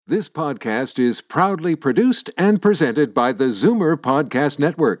This podcast is proudly produced and presented by the Zoomer Podcast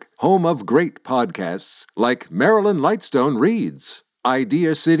Network, home of great podcasts like Marilyn Lightstone Reads,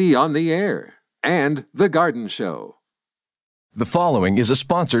 Idea City on the Air, and The Garden Show. The following is a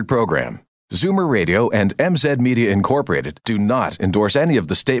sponsored program. Zoomer Radio and MZ Media Incorporated do not endorse any of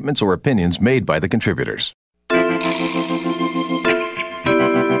the statements or opinions made by the contributors.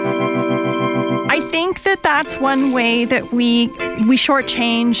 I think that's one way that we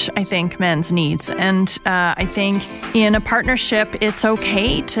shortchange, I think, men's needs. And I think in a partnership, it's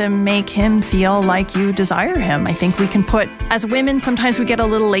okay to make him feel like you desire him. I think we can put, as women, sometimes we get a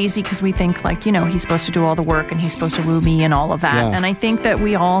little lazy because we think like, you know, he's supposed to do all the work and he's supposed to woo me and all of that. Yeah. And I think that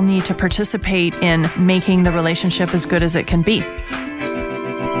we all need to participate in making the relationship as good as it can be.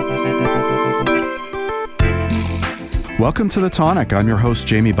 Welcome to The Tonic. I'm your host,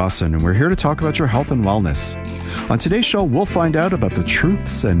 Jamie Bussin, and we're here to talk about your health and wellness. On today's show, we'll find out about the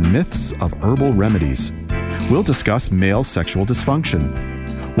truths and myths of herbal remedies. We'll discuss male sexual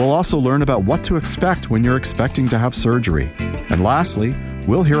dysfunction. We'll also learn about what to expect when you're expecting to have surgery. And lastly,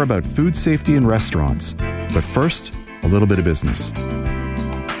 we'll hear about food safety in restaurants. But first, a little bit of business.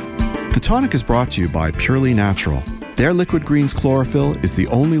 The Tonic is brought to you by Purely Natural. Their Liquid Greens Chlorophyll is the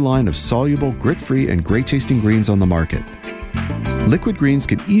only line of soluble, grit-free, and great-tasting greens on the market. Liquid greens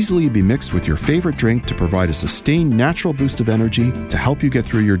can easily be mixed with your favorite drink to provide a sustained natural boost of energy to help you get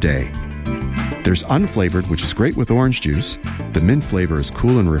through your day. There's unflavored, which is great with orange juice. The mint flavor is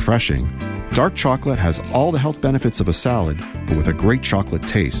cool and refreshing. Dark chocolate has all the health benefits of a salad, but with a great chocolate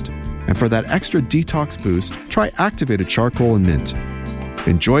taste. And for that extra detox boost, try activated charcoal and mint.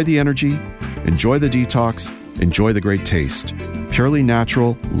 Enjoy the energy, enjoy the detox, enjoy the great taste. Purely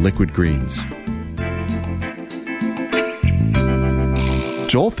Natural Liquid Greens.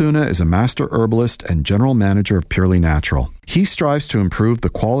 Joel Thuna is a master herbalist and general manager of Purely Natural. He strives to improve the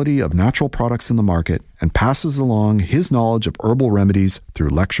quality of natural products in the market and passes along his knowledge of herbal remedies through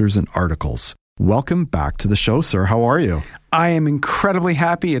lectures and articles. Welcome back to the show, sir. How are you? I am incredibly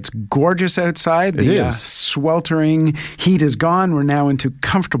happy. It's gorgeous outside. It is. Sweltering heat is gone. We're now into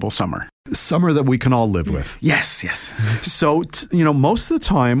comfortable summer. Summer that we can all live with. Yes, yes. So, most of the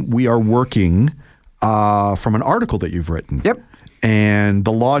time we are working from an article that you've written. Yep. And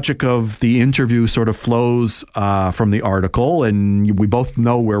the logic of the interview sort of flows from the article, and we both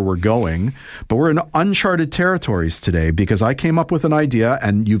know where we're going. But we're in uncharted territories today because I came up with an idea,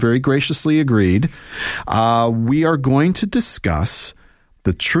 and you very graciously agreed. We are going to discuss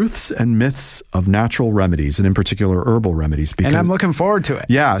the truths and myths of natural remedies, and in particular herbal remedies. And I'm looking forward to it.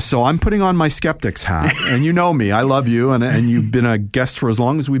 Yeah, so I'm putting on my skeptic's hat, and you know me, I love you, and you've been a guest for as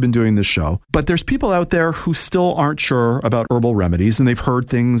long as we've been doing this show. But there's people out there who still aren't sure about herbal remedies, and they've heard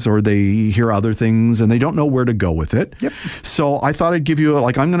things or they hear other things, and they don't know where to go with it. Yep. So I thought I'd give you,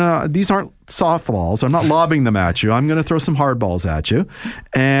 these aren't softballs. I'm not lobbing them at you. I'm going to throw some hard balls at you,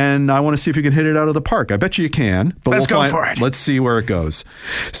 and I want to see if you can hit it out of the park. I bet you can. But Let's go for it. Let's see where it goes.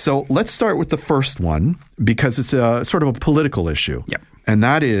 So let's start with the first one because it's a sort of a political issue. Yep. And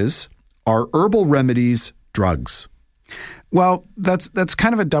that is, are herbal remedies drugs? Well, that's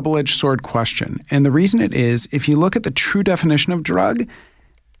kind of a double-edged sword question. And the reason it is, if you look at the true definition of drug,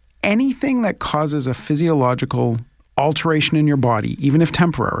 anything that causes a physiological alteration in your body, even if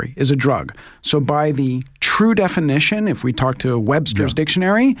temporary, is a drug. So by the true definition, if we talk to Webster's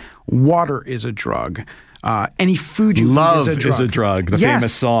dictionary, water is a drug. Any food you eat is a drug. The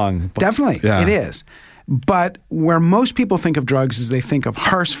famous song. Definitely, it is. But where most people think of drugs is they think of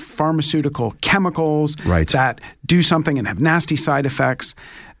harsh pharmaceutical chemicals that do something and have nasty side effects,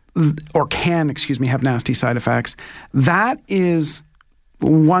 or can, have nasty side effects. That is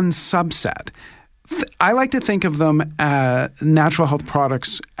one subset. I like to think of them, natural health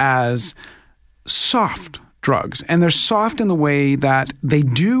products, as soft drugs. And they're soft in the way that they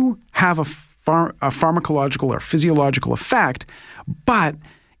do have a pharmacological or physiological effect, but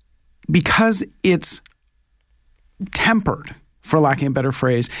because it's tempered, for lacking a better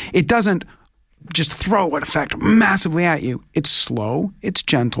phrase, it doesn't just throw an effect massively at you. It's slow, it's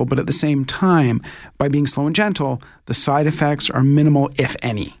gentle, but at the same time, by being slow and gentle, the side effects are minimal, if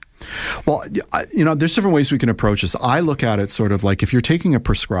any. Well, there's different ways we can approach this. I look at it sort of like if you're taking a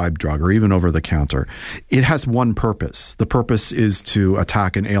prescribed drug or even over the counter, it has one purpose. The purpose is to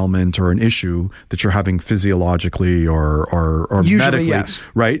attack an ailment or an issue that you're having physiologically or usually, medically, yes.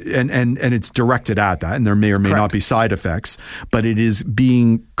 Right? And it's directed at that, and there may or may not be side effects, but it is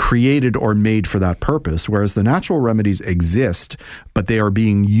being created or made for that purpose, whereas the natural remedies exist, but they are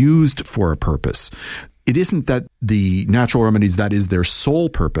being used for a purpose. it isn't that the natural remedies, that is their sole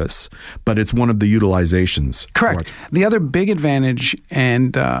purpose, but it's one of the utilizations. Correct. The other big advantage,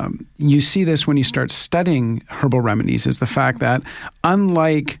 and you see this when you start studying herbal remedies, is the fact that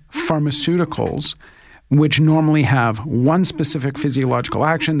unlike pharmaceuticals, which normally have one specific physiological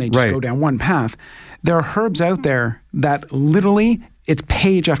action, they just go down one path, there are herbs out there that literally it's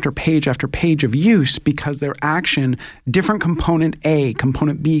page after page after page of use because their action, different component A,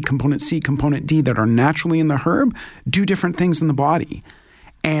 component B, component C, component D that are naturally in the herb do different things in the body.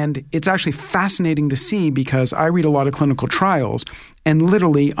 And it's actually fascinating to see because I read a lot of clinical trials and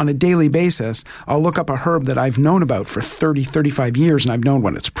literally on a daily basis, I'll look up a herb that I've known about for 30, 35 years and I've known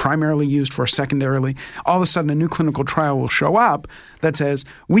what it's primarily used for, secondarily. All of a sudden, a new clinical trial will show up that says,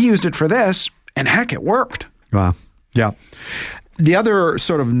 we used it for this and heck, it worked. Wow. Yeah. The other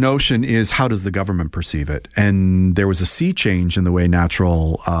sort of notion is how does the government perceive it? And there was a sea change in the way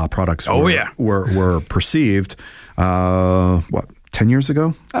natural products were perceived. 10 years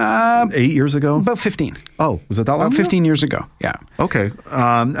ago? 8 years ago? About 15. Oh, was it that long ago? 15 years ago, yeah. Okay.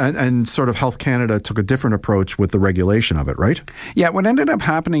 And sort of Health Canada took a different approach with the regulation of it, right? Yeah, what ended up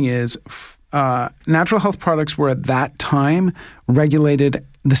happening is natural health products were at that time regulated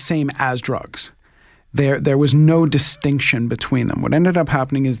the same as drugs. There was no distinction between them. What ended up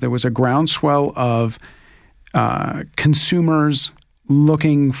happening is there was a groundswell of consumers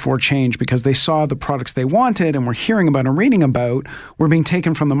looking for change because they saw the products they wanted and were hearing about and reading about were being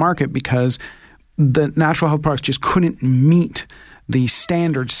taken from the market because the natural health products just couldn't meet the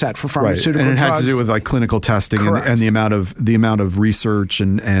standard set for pharmaceutical drugs. And it had to do with like clinical testing and the amount of research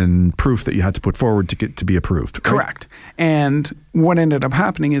and proof that you had to put forward to be approved. Right? Correct. And what ended up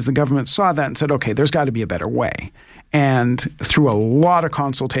happening is the government saw that and said, okay, there's got to be a better way. And through a lot of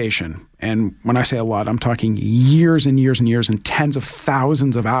consultation, and when I say a lot, I'm talking years and years and years and tens of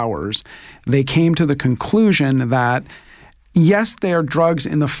thousands of hours, they came to the conclusion that yes, they are drugs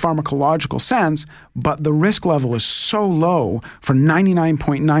in the pharmacological sense, but the risk level is so low for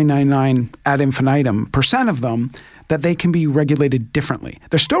 99.999 ad infinitum % of them that they can be regulated differently.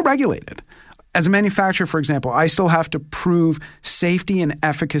 They're still regulated. As a manufacturer, for example, I still have to prove safety and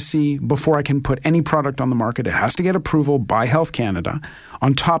efficacy before I can put any product on the market. It has to get approval by Health Canada.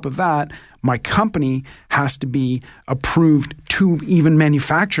 On top of that, my company has to be approved to even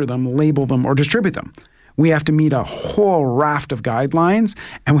manufacture them, label them, or distribute them. We have to meet a whole raft of guidelines,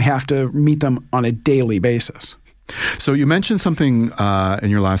 and we have to meet them on a daily basis. So you mentioned something in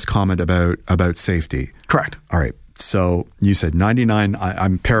your last comment about safety. Correct. All right. So you said 99,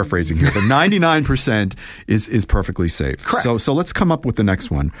 I'm paraphrasing here, but 99% is perfectly safe. Correct. So let's come up with the next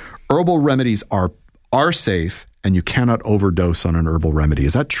one. Herbal remedies are safe and you cannot overdose on an herbal remedy.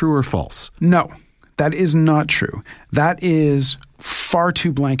 Is that true or false? No, that is not true. That is far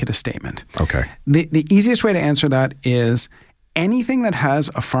too blanket a statement. Okay. The easiest way to answer that is anything that has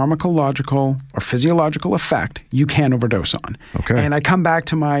a pharmacological or physiological effect, you can overdose on. Okay. And I come back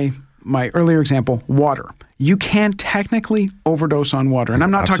to my earlier example, water. You can technically overdose on water. And I'm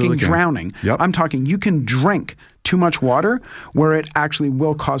not talking drowning. Yep. I'm talking you can drink too much water where it actually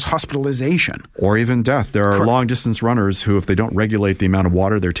will cause hospitalization. Or even death. There are long-distance runners who, if they don't regulate the amount of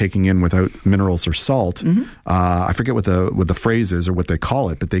water they're taking in without minerals or salt, I forget what the phrase is or what they call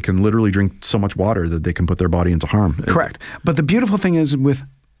it, but they can literally drink so much water that they can put their body into harm. Correct. But the beautiful thing is with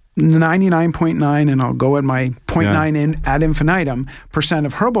 99.9, and I'll go at my 0.9 in ad infinitum %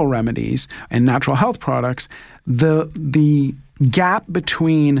 of herbal remedies and natural health products, the gap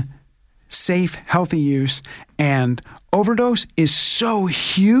between safe, healthy use and overdose is so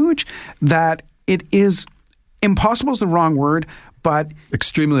huge that it is impossible is the wrong word, but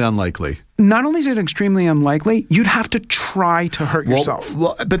extremely unlikely. Not only is it extremely unlikely, you'd have to try to hurt yourself.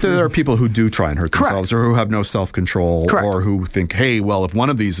 Well, but there are people who do try and hurt themselves or who have no self-control or who think, hey, well, if one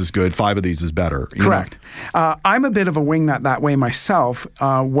of these is good, 5 of these is better. Correct. I'm a bit of a wingnut that way myself.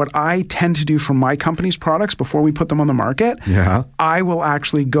 What I tend to do for my company's products before we put them on the market, I will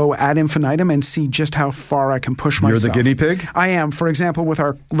actually go ad infinitum and see just how far I can push myself. You're the guinea pig? I am. For example, with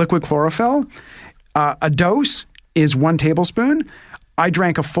our liquid chlorophyll, a dose is 1 tablespoon. I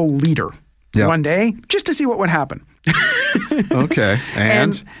drank a full liter one day just to see what would happen. Okay.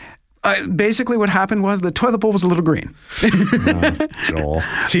 And basically what happened was the toilet bowl was a little green. Joel.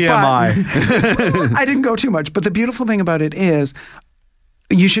 TMI. I didn't go too much. But the beautiful thing about it is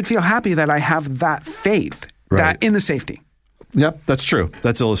you should feel happy that I have that faith that in the safety. Yep, that's true.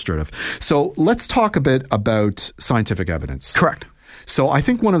 That's illustrative. So let's talk a bit about scientific evidence. Correct. So I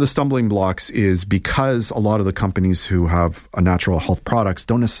think one of the stumbling blocks is because a lot of the companies who have natural health products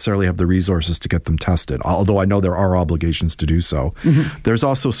don't necessarily have the resources to get them tested, although I know there are obligations to do so. Mm-hmm. There's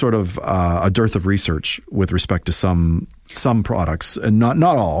also sort of a dearth of research with respect to some products, and not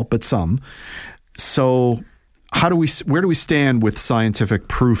all, but some. So where do we stand with scientific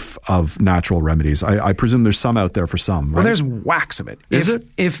proof of natural remedies? I presume there's some out there for some, right? Well, there's whacks of it. Is it?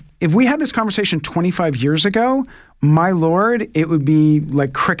 If we had this conversation 25 years ago, my Lord, it would be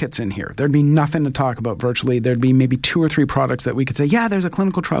like crickets in here. There'd be nothing to talk about virtually. There'd be maybe 2 or 3 products that we could say, yeah, there's a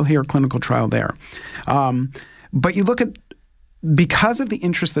clinical trial here, clinical trial there. But you look at, because of the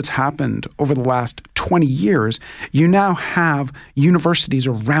interest that's happened over the last 20 years, you now have universities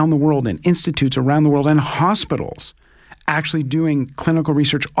around the world and institutes around the world and hospitals actually doing clinical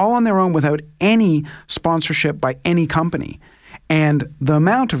research all on their own without any sponsorship by any company. And the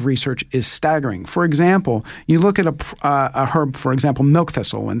amount of research is staggering. For example, you look at a herb, for example, milk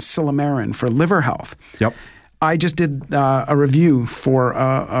thistle and silymarin for liver health. Yep. I just did a review for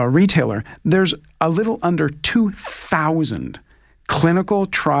a retailer. There's a little under 2,000 clinical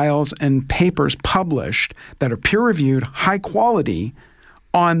trials and papers published that are peer-reviewed, high quality,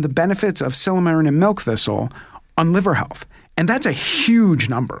 on the benefits of silymarin and milk thistle on liver health. And that's a huge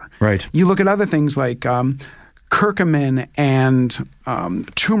number. Right. You look at other things like curcumin and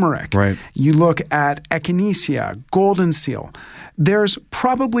turmeric. Right. You look at echinacea, golden seal. There's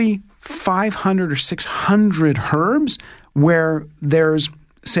probably 500 or 600 herbs where there's,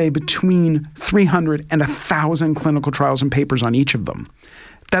 say, between 300 and 1,000 clinical trials and papers on each of them.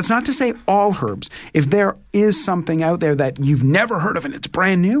 That's not to say all herbs. If there is something out there that you've never heard of and it's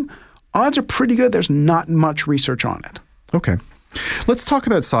brand new, odds are pretty good there's not much research on it. Okay. Let's talk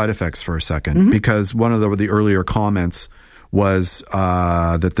about side effects for a second, because one of the earlier comments was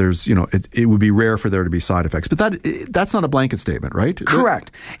that there's, it would be rare for there to be side effects. But that's not a blanket statement, right?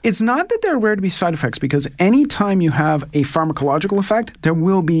 Correct. It's not that they're rare to be side effects, because anytime you have a pharmacological effect, there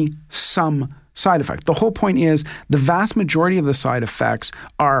will be some side effect. The whole point is the vast majority of the side effects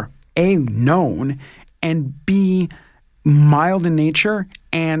are A, known, and B, mild in nature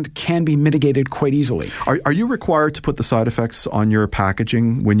and can be mitigated quite easily. Are you required to put the side effects on your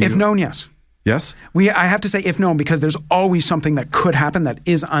packaging when you... If known, yes. Yes? I have to say if known, because there's always something that could happen that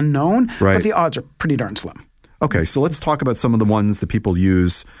is unknown, right. But the odds are pretty darn slim. Okay, so let's talk about some of the ones that people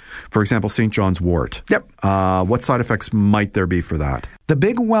use. For example, St. John's wort. Yep. What side effects might there be for that? The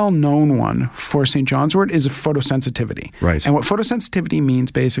big well-known one for St. John's wort is photosensitivity. Right. And what photosensitivity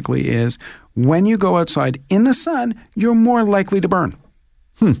means basically is when you go outside in the sun, you're more likely to burn.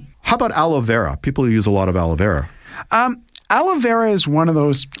 How about aloe vera? People use a lot of aloe vera. Aloe vera is one of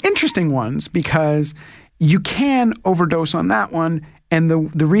those interesting ones because you can overdose on that one. And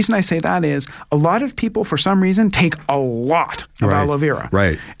the reason I say that is a lot of people, for some reason, take a lot of aloe vera.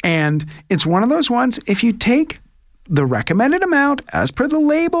 Right. And it's one of those ones, if you take the recommended amount as per the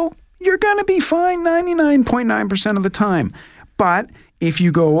label, you're going to be fine 99.9% of the time. But if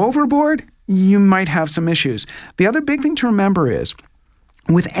you go overboard, you might have some issues. The other big thing to remember is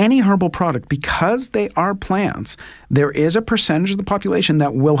with any herbal product, because they are plants, there is a percentage of the population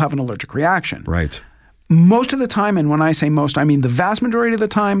that will have an allergic reaction. Right. Most of the time, and when I say most, I mean the vast majority of the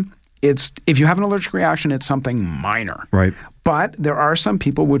time, it's if you have an allergic reaction, it's something minor. Right. But there are some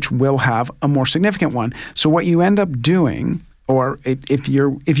people which will have a more significant one. So what you end up doing, or if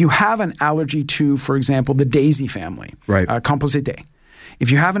you have an allergy to, for example, the daisy family, right. Compositae, if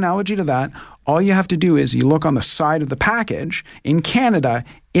you have an allergy to that, all you have to do is you look on the side of the package. In Canada,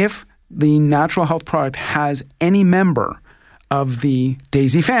 if the natural health product has any member of the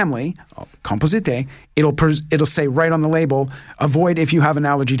daisy family, Compositae, it'll say right on the label, avoid if you have an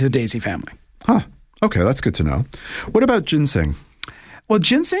allergy to the daisy family. Huh. Okay, that's good to know. What about ginseng? Well,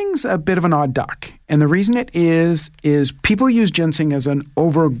 ginseng's a bit of an odd duck. And the reason it is people use ginseng as an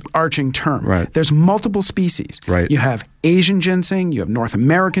overarching term. Right. There's multiple species. Right. You have Asian ginseng, you have North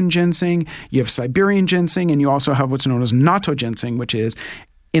American ginseng, you have Siberian ginseng, and you also have what's known as natto ginseng, which is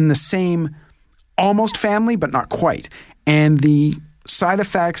in the same almost family, but not quite. And the side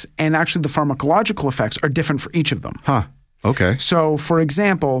effects and actually the pharmacological effects are different for each of them. Huh. Okay. So, for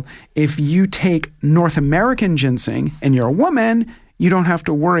example, if you take North American ginseng and you're a woman, you don't have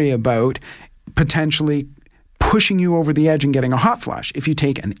to worry about potentially pushing you over the edge and getting a hot flash. If you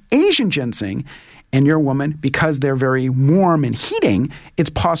take an Asian ginseng and you're a woman, because they're very warm and heating, it's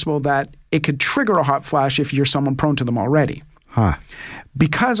possible that it could trigger a hot flash if you're someone prone to them already. Huh.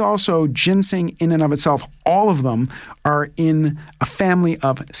 Because also ginseng in and of itself, all of them are in a family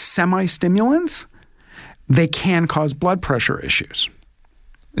of semi-stimulants, they can cause blood pressure issues.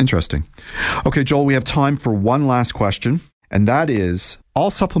 Interesting. Okay, Joel, we have time for one last question. And that is,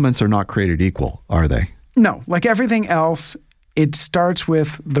 all supplements are not created equal, are they? No. Like everything else, it starts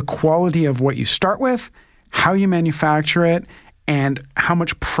with the quality of what you start with, how you manufacture it, and how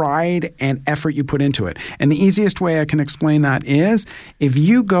much pride and effort you put into it. And the easiest way I can explain that is if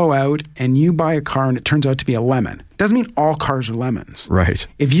you go out and you buy a car and it turns out to be a lemon, doesn't mean all cars are lemons. Right.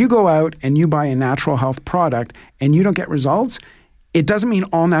 If you go out and you buy a natural health product and you don't get results, it doesn't mean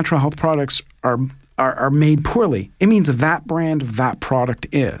all natural health products are made poorly. It means that brand, that product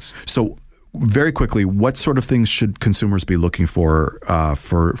is. So very quickly, what sort of things should consumers be looking for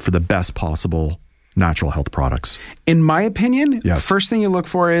the best possible natural health products? In my opinion, yes. First thing you look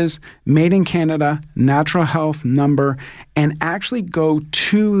for is made in Canada, natural health number, and actually go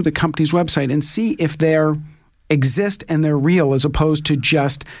to the company's website and see if they exist and they're real as opposed to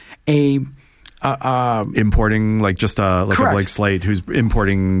just a importing like just a blank slate who's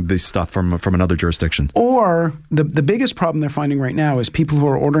importing this stuff from another jurisdiction. Or the biggest problem they're finding right now is people who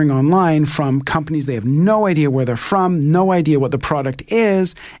are ordering online from companies they have no idea where they're from, no idea what the product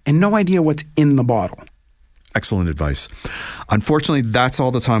is, and no idea what's in the bottle. Excellent advice. Unfortunately, that's all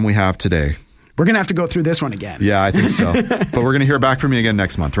the time we have today. We're going to have to go through this one again. Yeah, I think so. But we're going to hear back from you again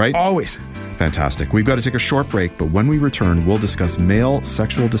next month, right? Always. Fantastic. We've got to take a short break, but when we return, we'll discuss male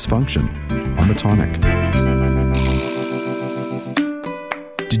sexual dysfunction on The Tonic.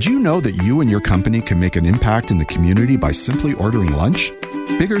 Did you know that you and your company can make an impact in the community by simply ordering lunch?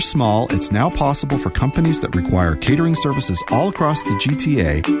 Big or small, it's now possible for companies that require catering services all across the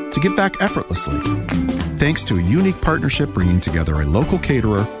GTA to give back effortlessly. Thanks to a unique partnership bringing together a local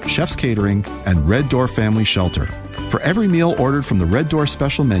caterer, Chef's Catering, and Red Door Family Shelter. For every meal ordered from the Red Door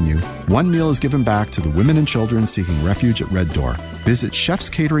special menu, one meal is given back to the women and children seeking refuge at Red Door. Visit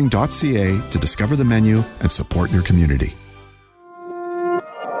chefscatering.ca to discover the menu and support your community.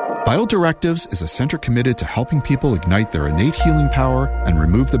 Vital Directives is a center committed to helping people ignite their innate healing power and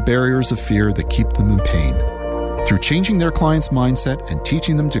remove the barriers of fear that keep them in pain. Through changing their clients' mindset and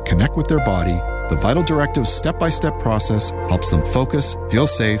teaching them to connect with their body, the Vital Directives step-by-step process helps them focus, feel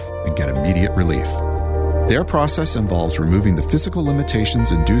safe, and get immediate relief. Their process involves removing the physical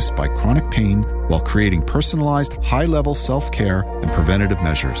limitations induced by chronic pain while creating personalized, high-level self-care and preventative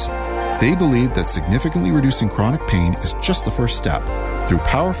measures. They believe that significantly reducing chronic pain is just the first step. Through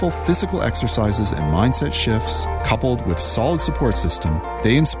powerful physical exercises and mindset shifts, coupled with solid support system,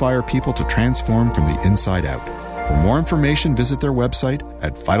 they inspire people to transform from the inside out. For more information, visit their website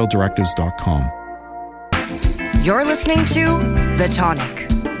at vitaldirectives.com. You're listening to The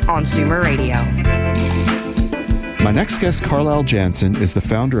Tonic on Zoomer Radio. My next guest, Carlyle Jansen, is the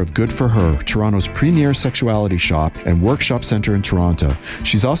founder of Good For Her, Toronto's premier sexuality shop and workshop center in Toronto.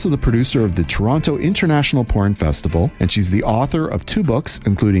 She's also the producer of the Toronto International Porn Festival, and she's the author of 2 books,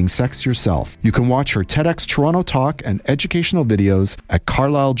 including Sex Yourself. You can watch her TEDx Toronto talk and educational videos at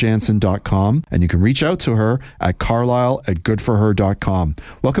carlylejansen.com, and you can reach out to her at carlyle@goodforher.com.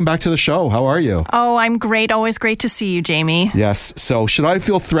 Welcome back to the show. How are you? Oh, I'm great. Always great to see you, Jamie. Yes. So should I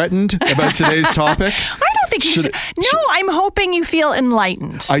feel threatened about today's topic? I don't think you should. No, I'm hoping you feel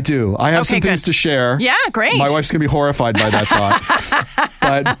enlightened. I do. I have some things to share. Yeah, great. My wife's gonna be horrified by that thought,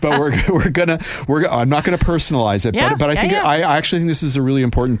 but I'm not gonna personalize it. Yeah, but I think I actually think this is a really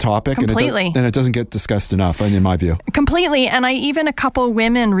important topic, completely, and it doesn't get discussed enough, in my view. Completely, and even a couple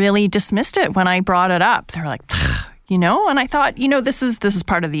women really dismissed it when I brought it up. They were like, and I thought, this is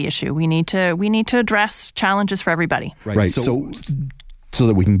part of the issue. We need to address challenges for everybody. Right. So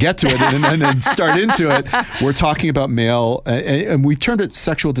that we can get to it and start into it, we're talking about male, and we termed it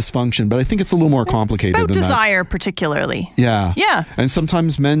sexual dysfunction, but I think it's a little more complicated than desire, that. particularly. Yeah. Yeah. And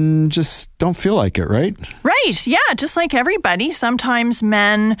sometimes men just don't feel like it, right? Right. Yeah. Just like everybody, sometimes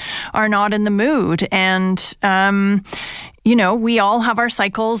men are not in the mood, and we all have our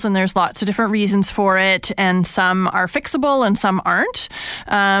cycles, and there's lots of different reasons for it, and some are fixable and some aren't.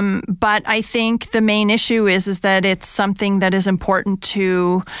 But I think the main issue is that it's something that is important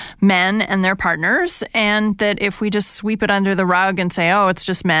to men and their partners, and that if we just sweep it under the rug and say, oh, it's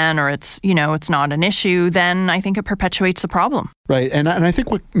just men, or it's not an issue, then I think it perpetuates the problem. Right. And I think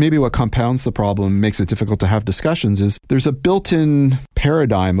what compounds the problem, makes it difficult to have discussions, is there's a built-in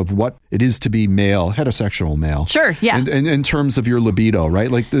paradigm of what it is to be male, heterosexual male. Sure, yeah. And in terms of your libido, right?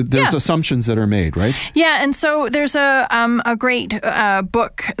 Like there's assumptions that are made, right? Yeah, and so there's a great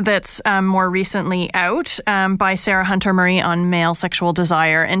book that's more recently out by Sarah Hunter Murray on male sexual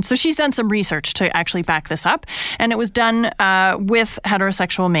desire. And so she's done some research to actually back this up. And it was done with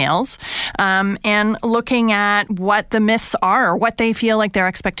heterosexual males and looking at what the myths are, what they feel like their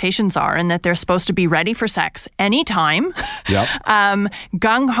expectations are, and that they're supposed to be ready for sex anytime, yep.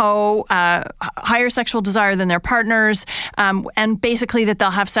 Gung-ho, higher sexual desire than their partners, and basically that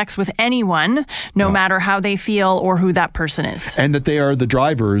they'll have sex with anyone, no matter how they feel or who that person is. And that they are the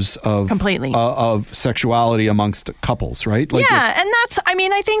drivers of completely of sexuality amongst couples, right? Like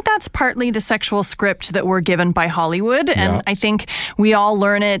and I think that's partly the sexual script that we're given by Hollywood, and I think we all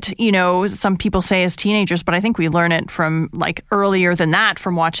learn it, some people say as teenagers, but I think we learn it from like earlier than that,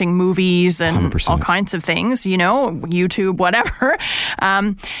 from watching movies and 100%. All kinds of things, YouTube, whatever.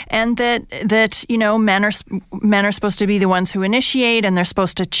 And that men are supposed to be the ones who initiate, and they're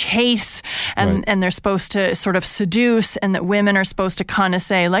supposed to chase, and they're supposed to sort of seduce, and that women are supposed to kind of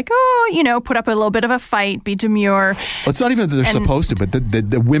say like, put up a little bit of a fight, be demure. Well, it's not even that they're supposed to, but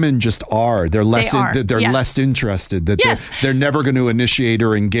the women just are. They're less less interested. They're never going to initiate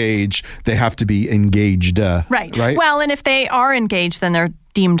or engage. They have to be engaged. Right. Well, and if they are engaged, then they're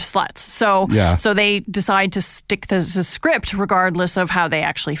deemed sluts. So they decide to stick to the script regardless of how they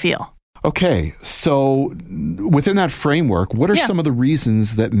actually feel. Okay, so within that framework, what are some of the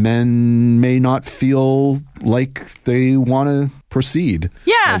reasons that men may not feel like they want to proceed,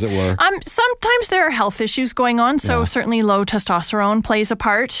 as it were? Sometimes there are health issues going on, so certainly low testosterone plays a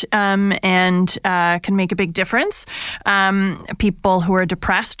part and can make a big difference. People who are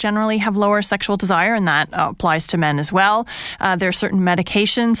depressed generally have lower sexual desire, and that applies to men as well. There are certain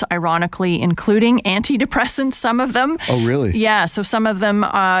medications, ironically, including antidepressants, some of them. Oh, really? Yeah, so some of them,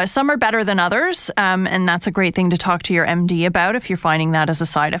 some are better than others, and that's a great thing to talk to your MD about if you're finding that as a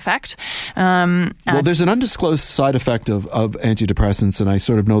side effect. Well, there's an undisclosed side effect of antidepressants, and I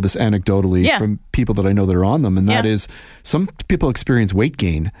sort of know this anecdotally from people that I know that are on them, and that is some people experience weight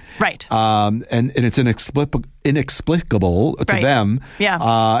gain. Right. And it's inexplicable to them. Yeah.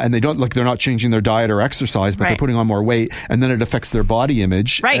 And they're not changing their diet or exercise, but they're putting on more weight, and then it affects their body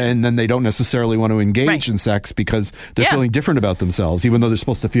image. Right. And then they don't necessarily want to engage in sex because they're feeling different about themselves, even though they're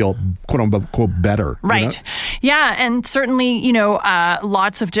supposed to feel quote unquote better. Right. Yeah. And certainly,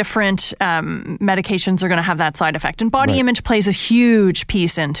 lots of different medications are going to have that side effect. And body image plays a huge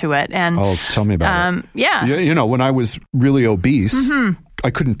piece into it. And tell me about it. Yeah. When I was really obese, I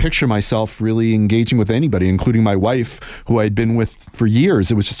couldn't picture myself really engaging with anybody, including my wife, who I'd been with for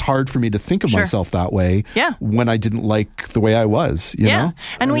years. It was just hard for me to think of myself that way when I didn't like the way I was, you know?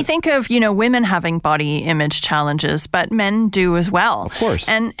 And we think of, women having body image challenges, but men do as well. Of course.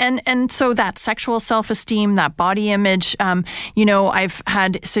 And so that sexual self-esteem, that body image, I've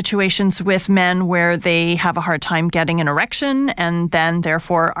had situations with men where they have a hard time getting an erection, and then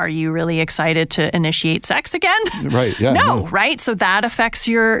therefore, are you really excited to initiate sex again? Right, yeah. No, right? So that affects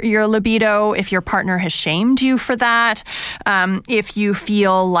your libido. If your partner has shamed you for that, if you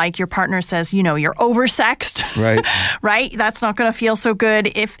feel like your partner says, you're oversexed, right? That's not going to feel so good.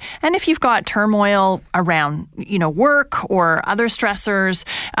 If you've got turmoil around, work or other stressors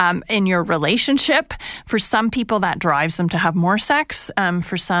in your relationship, for some people that drives them to have more sex.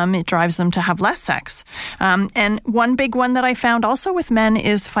 For some, it drives them to have less sex. And one big one that I found also with men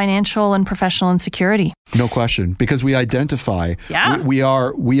is financial and professional insecurity. No question, because we identify. We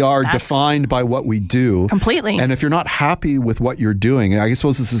are defined by what we do. Completely. And if you're not happy with what you're doing, I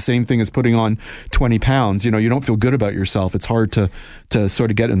suppose it's the same thing as putting on 20 pounds. You don't feel good about yourself. It's hard to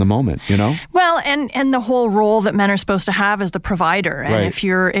sort of get in the moment, Well, and the whole role that men are supposed to have is the provider. And if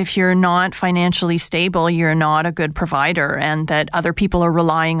you're not financially stable, you're not a good provider, and that other people are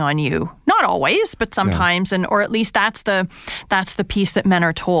relying on you. Not always, but sometimes, or at least that's the piece that men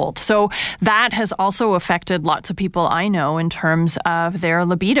are told. So that has also affected lots of people I know in terms of their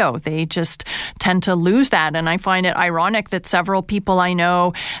libido. They just tend to lose that. And I find it ironic that several people I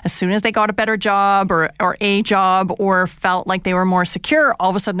know, as soon as they got a better job or a job or felt like they were more secure, all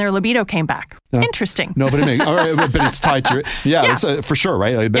of a sudden their libido came back. Yeah. Interesting. No, but it's tied to it's for sure,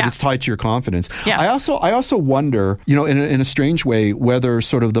 right? But it's tied to your confidence. Yeah. I also wonder, in a strange way, whether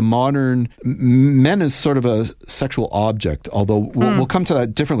sort of the modern men is sort of a sexual object. Although we'll come to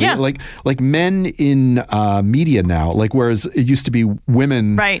that differently. Yeah. Like men in media now, whereas it used to be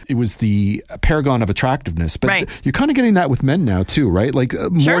women, it was the paragon of attractiveness. But you're kind of getting that with men now too, right?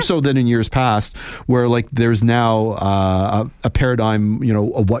 More so than in years past, where there's now a paradigm,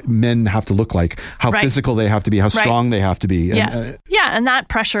 of what men have to look like. How physical they have to be, how strong they have to be. And that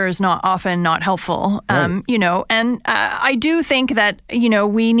pressure is often not helpful, and I do think that,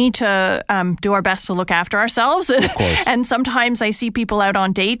 we need to do our best to look after ourselves. Of course. And sometimes I see people out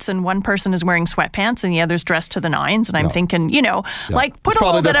on dates and one person is wearing sweatpants and the other's dressed to the nines, and I'm thinking, put it's a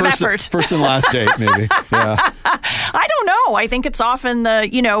little bit of effort. First and last date, maybe. Yeah. I don't know. I think it's often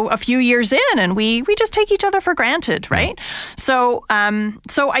a few years in, and we just take each other for granted, right? So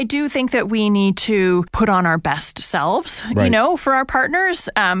I do think that we need to put on our best selves, for our partners.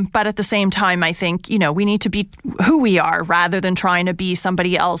 But at the same time, I think, we need to be who we are rather than trying to be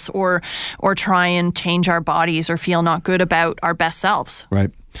somebody else or try and change our bodies or feel not good about our best selves.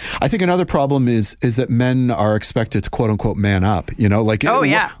 Right. I think another problem is that men are expected to quote unquote man up,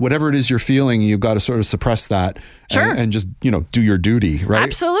 whatever it is you're feeling, you've got to sort of suppress that and just, do your duty, right?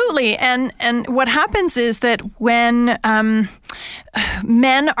 Absolutely. And what happens is that when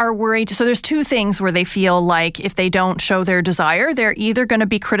men are worried, so there's two things where they feel like if they don't show their desire, they're either going to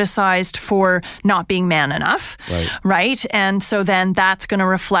be criticized for not being man enough, right? And so then that's going to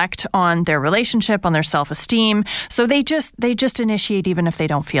reflect on their relationship, on their self-esteem. So they just initiate even if they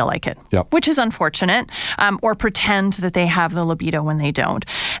don't feel like it, which is unfortunate, or pretend that they have the libido when they don't.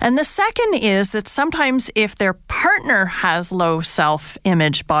 And the second is that sometimes if their partner has low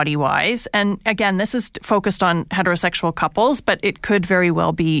self-image body-wise, and again, this is focused on heterosexual couples, but it could very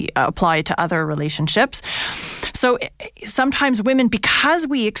well be applied to other relationships. So sometimes women, because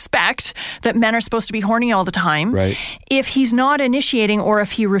we expect that men are supposed to be horny all the time, if he's not initiating or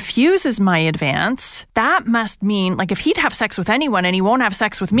if he refuses my advance, that must mean, like if he'd have sex with anyone and he won't have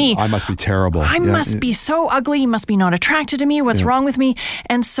sex with me, I must be terrible. I must be so ugly. He must be not attracted to me. What's wrong with me?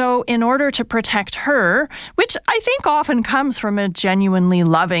 And so in order to protect her, which I think often comes from a genuinely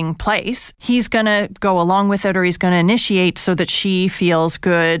loving place, he's going to go along with it or he's going to initiate so that she feels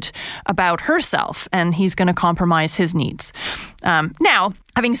good about herself and he's going to compromise his needs. Now,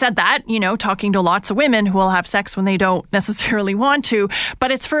 having said that, talking to lots of women who will have sex when they don't necessarily want to,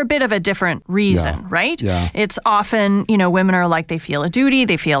 but it's for a bit of a different reason, right? Yeah. It's often, women are like, they feel a duty,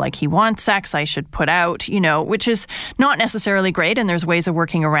 they feel like he wants sex, I should put out, which is not necessarily great, and there's ways of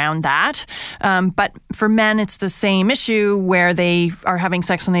working around that. But for men, it's the same issue where they are having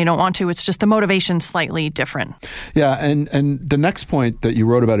sex when they don't want to. It's just the motivation's slightly different. Yeah, and the next point that you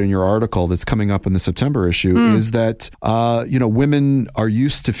wrote about in your article that's coming up in the September issue is that, women are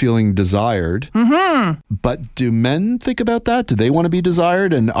used to feeling desired, but do men think about that? Do they want to be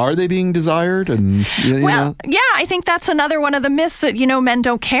desired, and are they being desired? And I think that's another one of the myths that men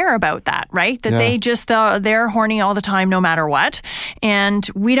don't care about that, right? That they just they're horny all the time, no matter what, and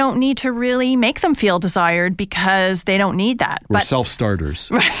we don't need to really make them feel desired because they don't need that. We're self-starters.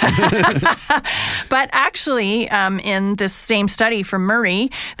 But actually, in this same study from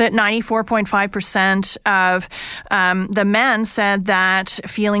Murray, that 94.5% of the men said that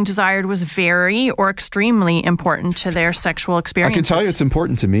feeling desired was very or extremely important to their sexual experiences. I can tell you it's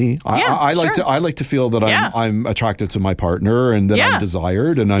important to me. I like to feel that I'm attracted to my partner and that I'm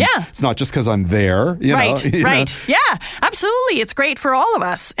desired, and it's not just because I'm there. Right. Yeah, absolutely. It's great for all of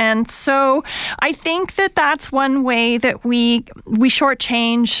us. And so I think that that's one way that we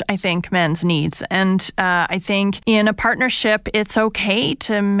shortchange, I think, men's needs. And I think in a partnership, it's okay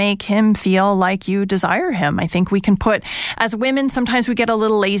to make him feel like you desire him. I think we can put, as women, sometimes we get a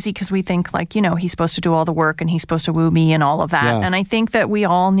little lazy because we think like, he's supposed to do all the work and he's supposed to woo me and all of that. Yeah. And I think that we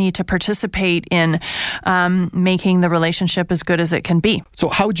all need to participate in making the relationship as good as it can be. So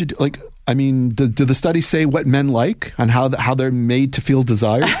how would you do, do the studies say what men like and how they're made to feel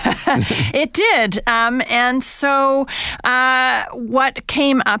desired? It did. And so what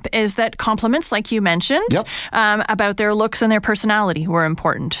came up is that compliments, like you mentioned, about their looks and their personality were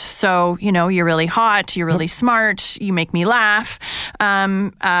important. So, you're really hot, you're really smart, you make me laugh.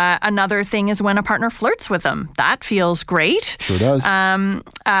 Another thing is when a partner flirts with them. That feels great. Sure does.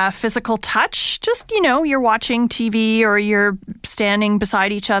 Physical touch, just, you're watching TV or you're standing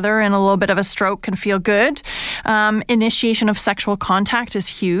beside each other and a little bit of a stroke can feel good. Initiation of sexual contact is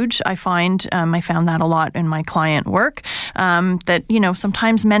huge. I found that a lot in my client work. That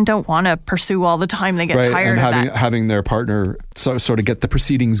sometimes men don't want to pursue all the time. They get tired of that. Having their partner sort of get the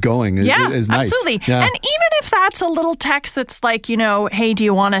proceedings going is nice. Absolutely. Yeah. And even if that's a little text that's like, hey, do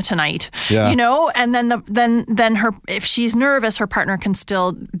you want it tonight? Yeah. And then her, if she's nervous, her partner can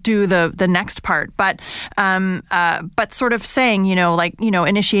still do the next part. But sort of saying,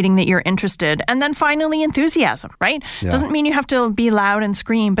 initiating that you're interested. And then finally, enthusiasm, right? Yeah. Doesn't mean you have to be loud and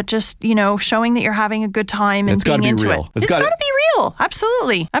scream, but just, showing that you're having a good time and being into it. It's got to be real.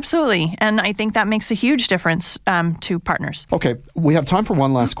 Absolutely. Absolutely. And I think that makes a huge difference to partners. Okay. We have time for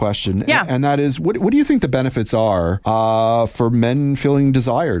one last question. Yeah. And that is, what do you think the benefits are for men feeling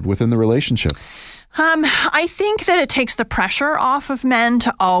desired within the relationship? I think that it takes the pressure off of men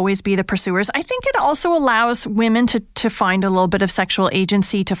to always be the pursuers. I think it also allows women to find a little bit of sexual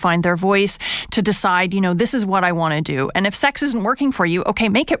agency, to find their voice, to decide, this is what I want to do. And if sex isn't working for you, okay,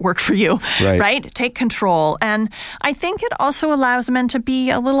 make it work for you, right? Take control. And I think it also allows men to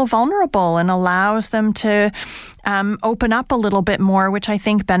be a little vulnerable and allows them to open up a little bit more, which I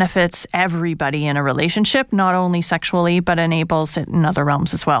think benefits everybody in a relationship, not only sexually, but enables it in other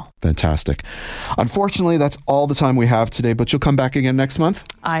realms as well. Fantastic. Unfortunately, that's all the time we have today, but you'll come back again next month?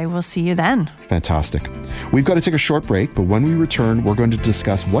 I will see you then. Fantastic. We've got to take a short break, but when we return, we're going to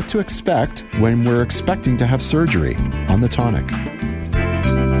discuss what to expect when we're expecting to have surgery on The Tonic.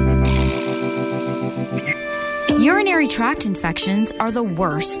 Urinary tract infections are the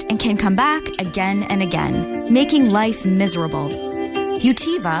worst and can come back again and again, making life miserable.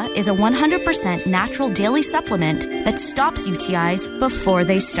 Utiva is a 100% natural daily supplement that stops UTIs before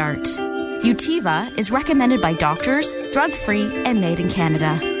they start. Utiva is recommended by doctors, drug-free, and made in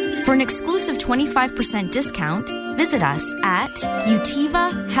Canada. For an exclusive 25% discount, visit us at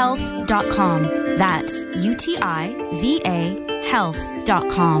utivahealth.com. That's UTIVA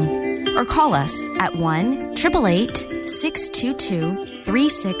health.com. Or call us at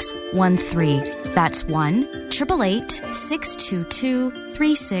 1-888-622-3613. That's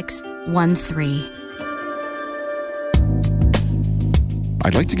 1-888-622-3613.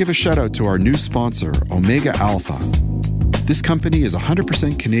 I'd like to give a shout out to our new sponsor, Omega Alpha. This company is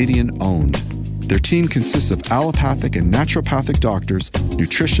 100% Canadian owned. Their team consists of allopathic and naturopathic doctors,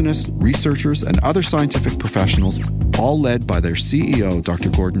 nutritionists, researchers, and other scientific professionals, all led by their CEO, Dr.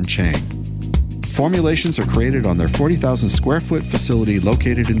 Gordon Chang. Formulations are created on their 40,000 square foot facility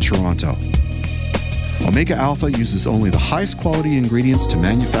located in Toronto. Omega Alpha uses only the highest quality ingredients to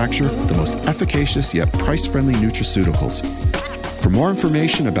manufacture the most efficacious yet price-friendly nutraceuticals. For more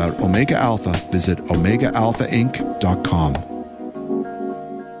information about Omega Alpha, visit OmegaAlphaInc.com.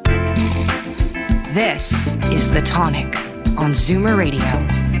 This is The Tonic on Zoomer Radio.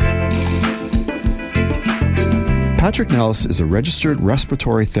 Patrick Nellis is a registered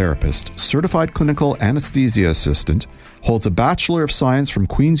respiratory therapist, certified clinical anesthesia assistant, holds a Bachelor of Science from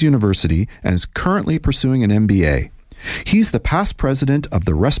Queen's University, and is currently pursuing an MBA. He's the past president of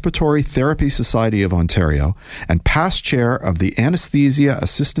the Respiratory Therapy Society of Ontario and past chair of the Anesthesia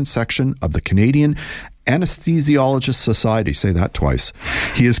Assistant Section of the Canadian Anesthesiologist Society. Say that twice.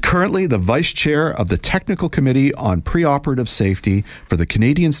 He is currently the vice chair of the Technical Committee on Preoperative Safety for the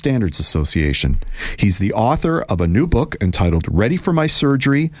Canadian Standards Association. He's the author of a new book entitled Ready for My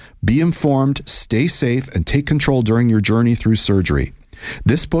Surgery, Be Informed, Stay Safe, and Take Control During Your Journey Through Surgery.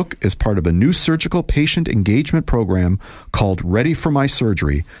 This book is part of a new surgical patient engagement program called Ready for My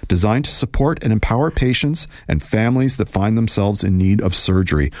Surgery, designed to support and empower patients and families that find themselves in need of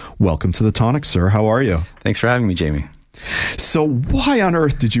surgery. Welcome to The Tonic, sir. How are you? Thanks for having me, Jamie. So why on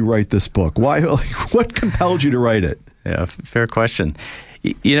earth did you write this book? What compelled you to write it? Yeah, fair question.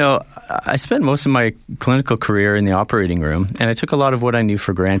 You know, I spent most of my clinical career in the operating room, and I took a lot of what I knew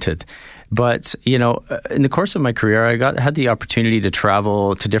for granted. But, you know, in the course of my career, I had the opportunity to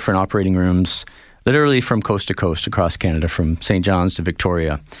travel to different operating rooms, literally from coast to coast across Canada, from St. John's to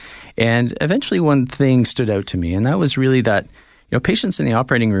Victoria. And eventually one thing stood out to me, and that was really that, you know, patients in the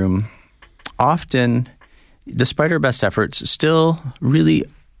operating room often, despite our best efforts, still really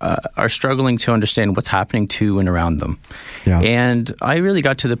are struggling to understand what's happening to and around them. Yeah. And I really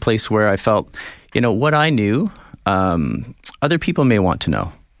got to the place where I felt, you know, what I knew, other people may want to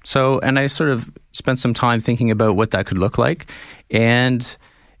know. So, and I sort of spent some time thinking about what that could look like. And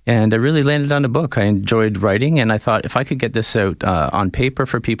I really landed on a book. I enjoyed writing, and I thought if I could get this out on paper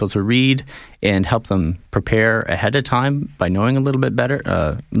for people to read and help them prepare ahead of time by knowing a little bit better,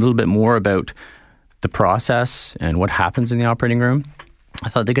 a little bit more about the process and what happens in the operating room, I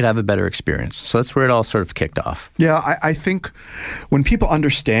thought they could have a better experience. So that's where it all sort of kicked off. Yeah, I think when people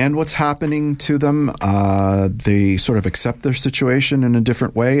understand what's happening to them, they sort of accept their situation in a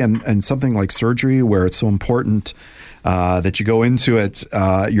different way. And something like surgery, where it's so important that you go into it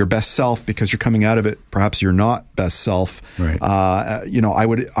your best self because you're coming out of it, perhaps you're not best self. Right. You know, I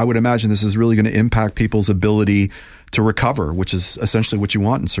would imagine this is really going to impact people's ability to recover, which is essentially what you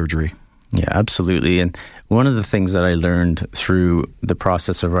want in surgery. Yeah, absolutely. And one of the things that I learned through the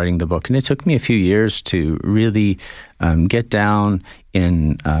process of writing the book, and it took me a few years to really get down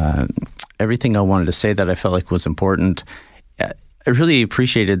in everything I wanted to say that I felt like was important. I really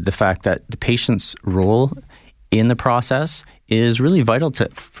appreciated the fact that the patient's role in the process is really vital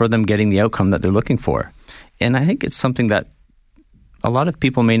for them getting the outcome that they're looking for. And I think it's something that a lot of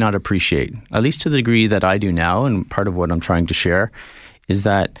people may not appreciate, at least to the degree that I do now. And part of what I'm trying to share is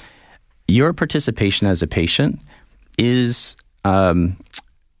that your participation as a patient is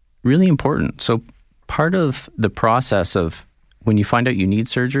really important. So part of the process of when you find out you need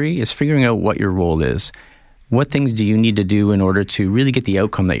surgery is figuring out what your role is. What things do you need to do in order to really get the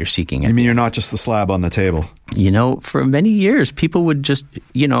outcome that you're seeking? You mean you're not just the slab on the table? You know, for many years, people would just,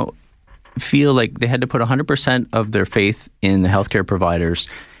 you know, feel like they had to put 100% of their faith in the healthcare providers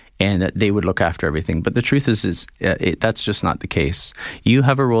and that they would look after everything. But the truth is that's just not the case. You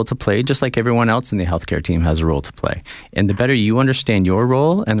have a role to play, just like everyone else in the healthcare team has a role to play. And the better you understand your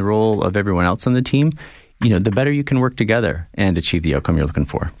role and the role of everyone else on the team, the better you can work together and achieve the outcome you're looking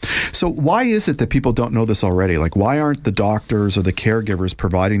for. So why is it that people don't know this already? Like, why aren't the doctors or the caregivers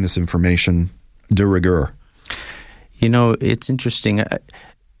providing this information de rigueur? It's interesting.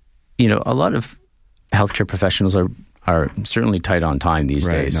 A lot of healthcare professionals are certainly tight on time these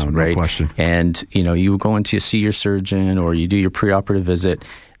days, right? No question. And, you go in to see your surgeon or you do your preoperative visit.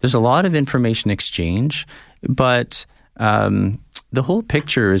 There's a lot of information exchange, but the whole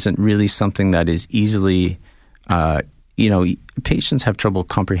picture isn't really something that is easily, patients have trouble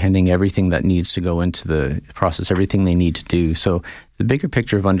comprehending everything that needs to go into the process, everything they need to do. So the bigger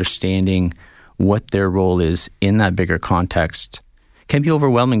picture of understanding what their role is in that bigger context can be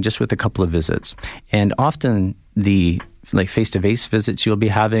overwhelming just with a couple of visits. And often the face-to-face visits you'll be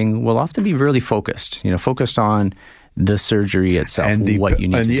having will often be really focused, focused on the surgery itself, and what you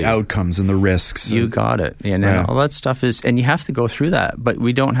need to do. And the outcomes and the risks. You got it. All that stuff is, and you have to go through that, but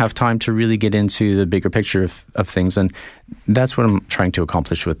we don't have time to really get into the bigger picture of things. And that's what I'm trying to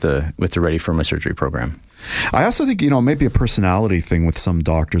accomplish with the Ready for My Surgery program. I also think, maybe a personality thing with some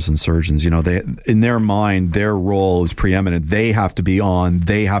doctors and surgeons. They, in their mind, their role is preeminent. They have to be on.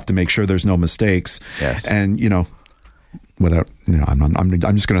 They have to make sure there's no mistakes. Yes. And, without,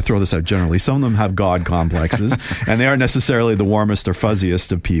 I'm just going to throw this out generally. Some of them have God complexes, and they aren't necessarily the warmest or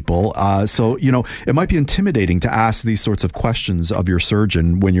fuzziest of people. So, it might be intimidating to ask these sorts of questions of your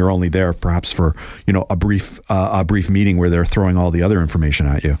surgeon when you're only there, perhaps for, a brief meeting where they're throwing all the other information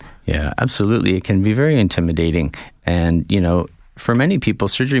at you. Yeah, absolutely. It can be very intimidating, and for many people,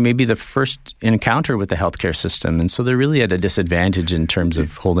 surgery may be the first encounter with the healthcare system, and so they're really at a disadvantage in terms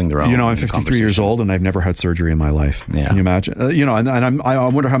of holding their own. I'm 53 years old, and I've never had surgery in my life. Yeah. Can you imagine? I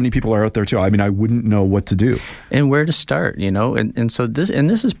wonder how many people are out there too. I mean, I wouldn't know what to do and where to start. And so this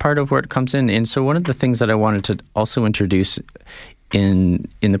is part of where it comes in. And so one of the things that I wanted to also introduce in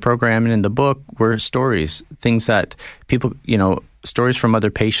the program and in the book were stories, things that people, stories from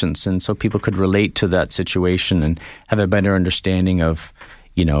other patients, and so people could relate to that situation and have a better understanding of,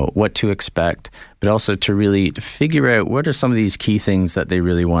 what to expect, but also to really figure out what are some of these key things that they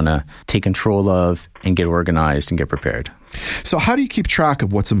really want to take control of and get organized and get prepared. So how do you keep track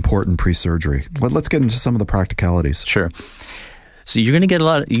of what's important pre-surgery? Let's get into some of the practicalities. Sure. So you're going to get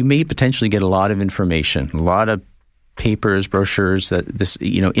you may potentially get a lot of information, a lot of papers, brochures, that this,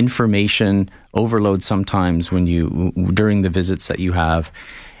 information overload sometimes during the visits that you have.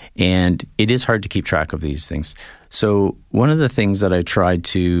 And it is hard to keep track of these things. So one of the things that I tried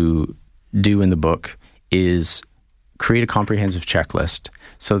to do in the book is create a comprehensive checklist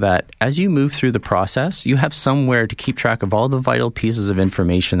so that as you move through the process, you have somewhere to keep track of all the vital pieces of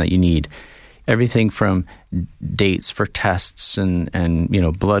information that you need. Everything from dates for tests and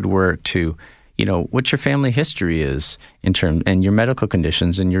blood work to what your family history is and your medical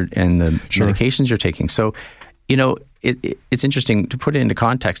conditions and the medications you're taking. So, it's interesting to put it into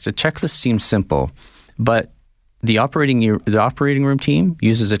context. A checklist seems simple, but the operating room team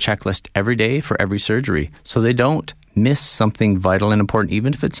uses a checklist every day for every surgery, so they don't miss something vital and important,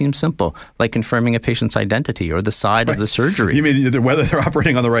 even if it seems simple, like confirming a patient's identity or the side of the surgery. You mean whether they're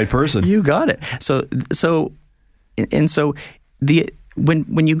operating on the right person? You got it.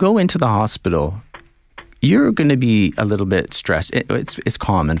 When you go into the hospital, you're going to be a little bit stressed. It's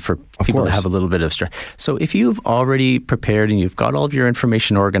common for people to have a little bit of stress. So if you've already prepared and you've got all of your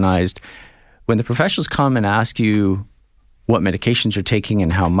information organized, when the professionals come and ask you what medications you're taking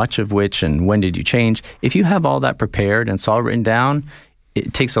and how much of which and when did you change, if you have all that prepared and it's all written down,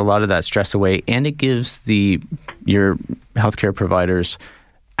 it takes a lot of that stress away, and it gives your healthcare providers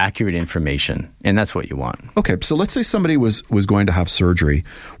accurate information, and that's what you want. Okay, so let's say somebody was going to have surgery.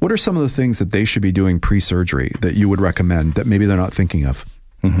 What are some of the things that they should be doing pre-surgery that you would recommend that maybe they're not thinking of?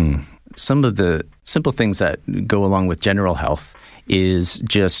 Mm-hmm. Some of the simple things that go along with general health is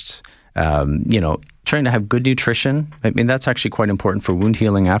just, trying to have good nutrition. I mean, that's actually quite important for wound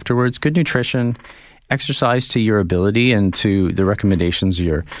healing afterwards. Good nutrition, exercise to your ability and to the recommendations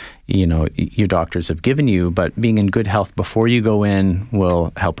your doctors have given you, but being in good health before you go in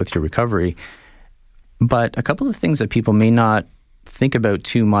will help with your recovery. But a couple of things that people may not think about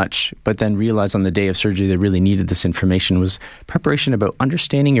too much, but then realize on the day of surgery they really needed this information, was preparation about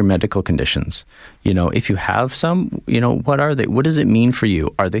understanding your medical conditions. If you have some, what are they? What does it mean for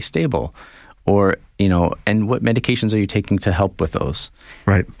you? Are they stable? Or, and what medications are you taking to help with those?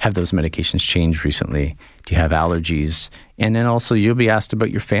 Right. Have those medications changed recently? Do you have allergies? And then also you'll be asked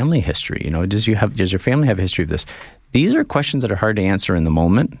about your family history. Does your family have a history of this? These are questions that are hard to answer in the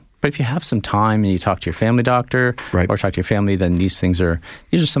moment. But if you have some time and you talk to your family doctor or talk to your family, then these are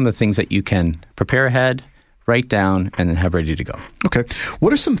some of the things that you can prepare ahead, write down, and then have ready to go. Okay.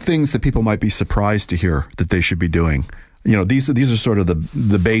 What are some things that people might be surprised to hear that they should be doing? These are sort of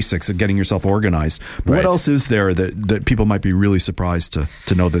the basics of getting yourself organized. But what else is there that people might be really surprised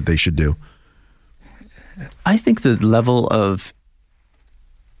to know that they should do? I think the level of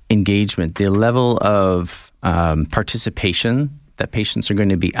engagement, the level of participation that patients are going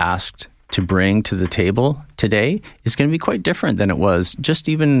to be asked to bring to the table today is going to be quite different than it was just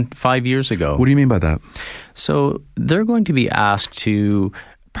even 5 years ago. What do you mean by that? So they're going to be asked to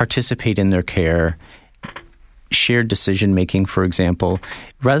participate in their care, shared decision-making, for example,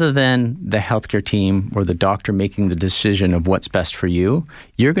 rather than the healthcare team or the doctor making the decision of what's best for you.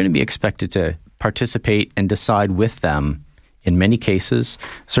 You're going to be expected to participate and decide with them, in many cases,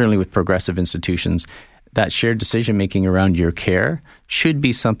 certainly with progressive institutions, that shared decision-making around your care should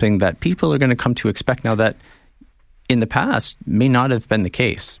be something that people are going to come to expect now that in the past may not have been the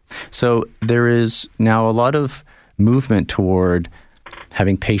case. So there is now a lot of movement toward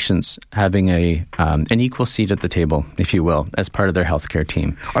having patients having an equal seat at the table, if you will, as part of their healthcare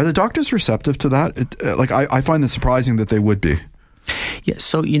team. Are the doctors receptive to that? I find it surprising that they would be. Yeah,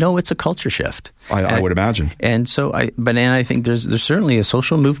 so it's a culture shift. I would imagine. And so, I think there's certainly a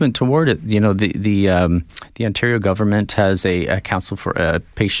social movement toward it. The Ontario government has a council for a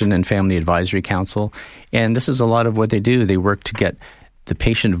patient and family advisory council, and this is a lot of what they do. They work to get the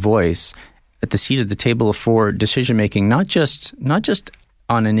patient voice at the seat of the table for decision making, not just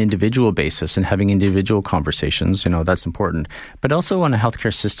on an individual basis and having individual conversations. That's important, but also on a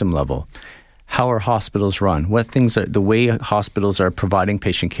healthcare system level. How are hospitals run? What things are the way hospitals are providing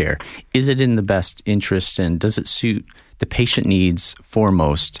patient care? Is it in the best interest, and does it suit the patient needs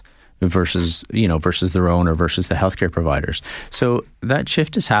foremost versus their own or versus the healthcare providers? So that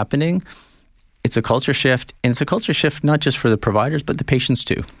shift is happening. It's a culture shift, and it's a culture shift not just for the providers but the patients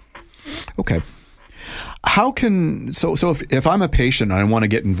too. Okay. If I'm a patient and I want to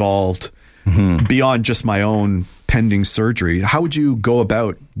get involved beyond just my own pending surgery, how would you go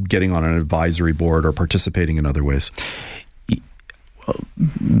about getting on an advisory board or participating in other ways? Well,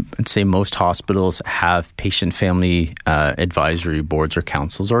 I'd say most hospitals have patient-family advisory boards or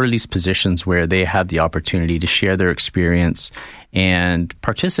councils, or at least positions where they have the opportunity to share their experience and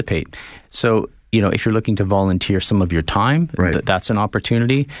participate. So, if you're looking to volunteer some of your time, that's an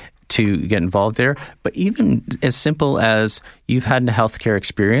opportunity to get involved there. But even as simple as you've had a healthcare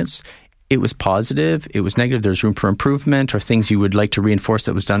experience, it was positive, it was negative, there's room for improvement, or things you would like to reinforce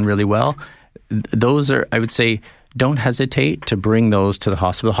that was done really well. Those are, I would say, don't hesitate to bring those to the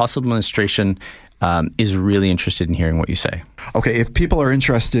hospital. Hospital administration is really interested in hearing what you say. Okay, if people are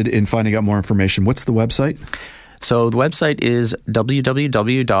interested in finding out more information, what's the website? So the website is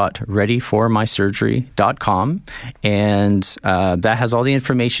www.readyformysurgery.com, and that has all the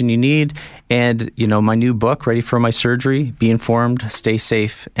information you need. And, my new book, Ready for My Surgery, Be Informed, Stay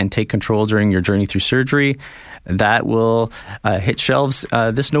Safe, and Take Control During Your Journey Through Surgery, that will hit shelves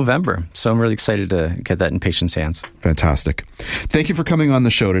this November. So I'm really excited to get that in patients' hands. Fantastic. Thank you for coming on the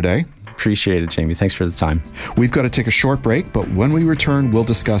show today. Appreciate it, Jamie. Thanks for the time. We've got to take a short break, but when we return, we'll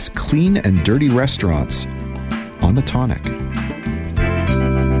discuss clean and dirty restaurants on The Tonic.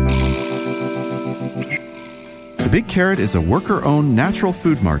 The Big Carrot is a worker-owned natural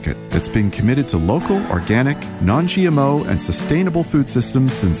food market that's been committed to local, organic, non-GMO, and sustainable food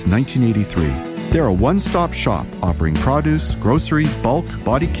systems since 1983. They're a one-stop shop offering produce, grocery, bulk,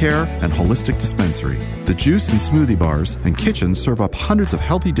 body care, and holistic dispensary. The juice and smoothie bars and kitchen serve up hundreds of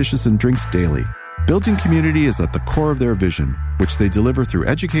healthy dishes and drinks daily. Building community is at the core of their vision, which they deliver through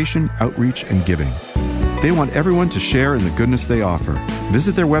education, outreach, and giving. They want everyone to share in the goodness they offer.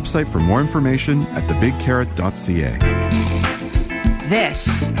 Visit their website for more information at thebigcarrot.ca.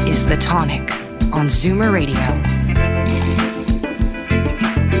 This is The Tonic on Zoomer Radio.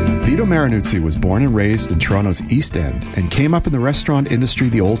 Vito Marinuzzi was born and raised in Toronto's East End and came up in the restaurant industry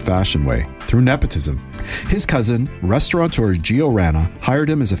the old-fashioned way, through nepotism. His cousin, restaurateur Gio Rana,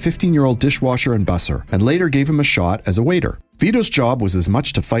 hired him as a 15-year-old dishwasher and busser, and later gave him a shot as a waiter. Vito's job was as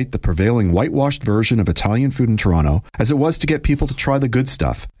much to fight the prevailing whitewashed version of Italian food in Toronto as it was to get people to try the good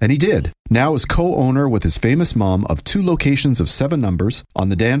stuff. And he did. Now as co-owner with his famous mom of 2 locations of 7 numbers on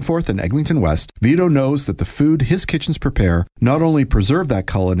the Danforth and Eglinton West, Vito knows that the food his kitchens prepare not only preserve that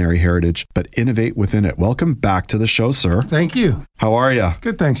culinary heritage, but innovate within it. Welcome back to the show, sir. Thank you. How are you?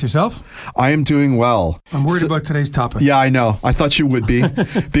 Good, thanks. Yourself? I am doing well. I'm worried about today's topic. Yeah, I know. I thought you would be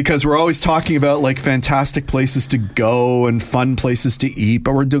because we're always talking about like fantastic places to go and fun places to eat,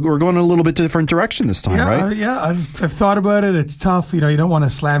 but we're going a little bit different direction this time, right? Yeah, I've thought about it. It's tough. You don't want to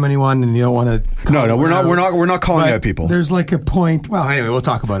slam anyone, and you don't want to. No, we're not calling out people. There's like a point. Well, anyway, we'll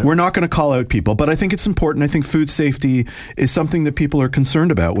talk about it. We're not going to call out people, but I think it's important. I think food safety is something that people are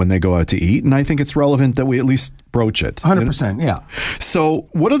concerned about when they go out to eat, and I think it's relevant that we at least broach it. 100%, yeah. So,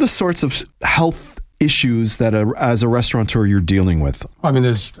 what are the sorts of health issues that as a restaurateur you're dealing with? I mean,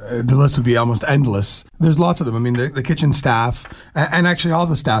 the list would be almost endless. There's lots of them. I mean, the kitchen staff and actually all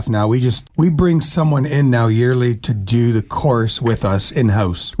the staff now, we bring someone in now yearly to do the course with us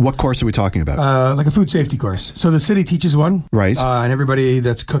in-house. What course are we talking about? Like a food safety course. So the city teaches one. Right. And everybody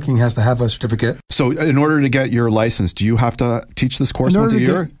that's cooking has to have a certificate. So in order to get your license, do you have to teach this course once a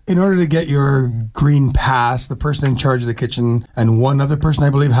year? In order to get your green pass, the person in charge of the kitchen and one other person, I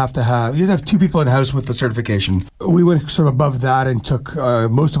believe, you have to have 2 people in-house with the certification. We went sort of above that and took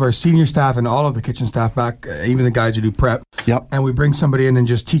most of our senior staff and all of the kitchen staff back, even the guys who do prep. Yep. And we bring somebody in and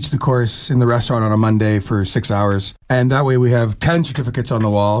just teach the course in the restaurant on a Monday for 6 hours. And that way we have 10 certificates on the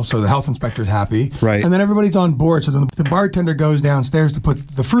wall, so the health inspector's happy. Right. And then everybody's on board. So then the bartender goes downstairs to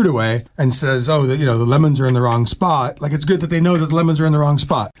put the fruit away and says, the lemons are in the wrong spot. Like, it's good that they know that the lemons are in the wrong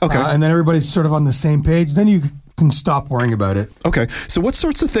spot. Okay. And then everybody's sort of on the same page. Then you can stop worrying about it. Okay. So what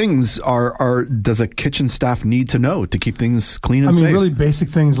sorts of things does a kitchen staff need to know to keep things clean and safe? Really basic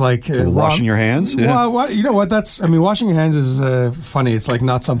things like washing your hands. Yeah. Well, you know what? Washing your hands is funny. It's like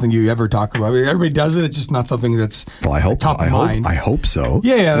not something you ever talk about. I mean, everybody does it. It's just not something that's top of mind. I hope so.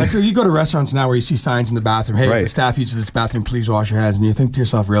 Yeah. Like, you go to restaurants now where you see signs in the bathroom. Hey, right. The staff uses this bathroom. Please wash your hands. And you think to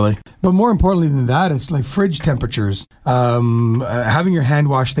yourself, really? But more importantly than that, it's like fridge temperatures. Having your hand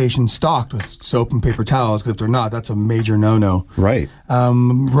wash station stocked with soap and paper towels, because if they're not, that's a major no-no. Right.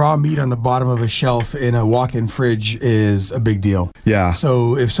 Raw meat on the bottom of a shelf in a walk-in fridge is a big deal. Yeah.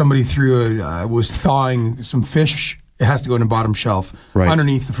 So if somebody was thawing some fish, it has to go in the bottom shelf, right,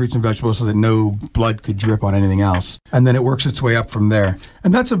 underneath the fruits and vegetables so that no blood could drip on anything else. And then it works its way up from there.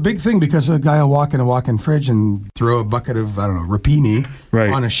 And that's a big thing because a guy will walk in a walk-in fridge and throw a bucket of, rapini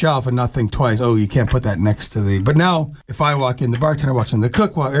on a shelf and not think twice, you can't put that next to the... But now, if I walk in, the bartender walks in, the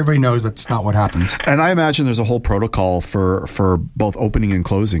cook, everybody knows that's not what happens. And I imagine there's a whole protocol for both opening and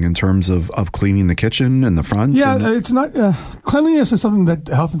closing in terms of cleaning the kitchen and the front. Yeah, it's not... cleanliness is something that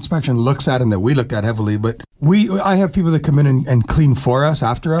health inspection looks at and that we looked at heavily, but I have people that come in and clean for us,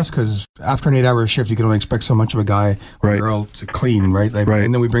 after us, because after an 8-hour shift, you can only expect so much of a guy or girl to clean, right? Right.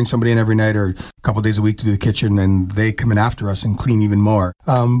 And then we bring somebody in every night or a couple days a week to do the kitchen, and they come in after us and clean even more.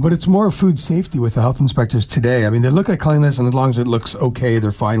 But it's more food safety with the health inspectors today. I mean, they look at cleanliness, and as long as it looks okay,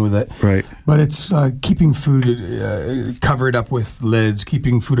 they're fine with it. Right. But it's keeping food covered up with lids,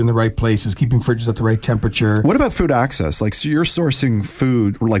 keeping food in the right places, keeping fridges at the right temperature. What about food access? Like, so you're sourcing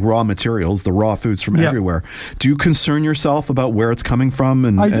food, like raw materials, the raw foods from everywhere. Do you concern yourself about where it's coming from?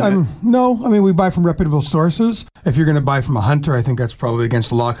 No. I mean, we buy from reputable sources. If you're going to buy from a hunter, I think that's probably against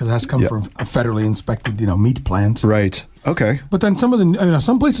the law because it has to come from a federally inspected, meat plant. Right. Okay. But then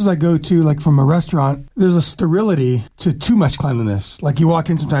some places I go to, like from a restaurant, there's a sterility to too much cleanliness. Like you walk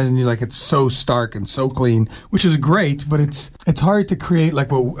in sometimes and you're like, it's so stark and so clean, which is great, but it's hard to create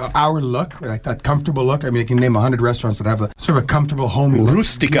like our look, like that comfortable look. I mean, you can name 100 restaurants that have a sort of a comfortable, homey look.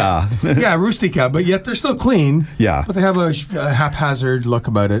 Rustica. Yeah, rustica, but yet they're still clean. Yeah. But they have a haphazard look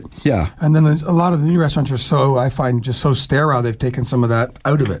about it. Yeah. And then a lot of the new restaurants are I find just so sterile, they've taken some of that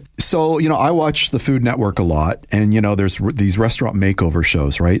out of it. So, I watch the Food Network a lot, and, there's these restaurant makeover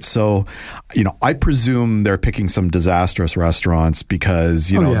shows, right? So, I presume they're picking some disastrous restaurants because,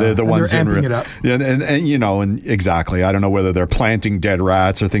 they're the ones they're amping it up. And exactly. I don't know whether they're planting dead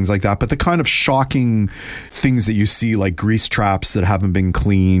rats or things like that, but the kind of shocking things that you see, like grease traps that haven't been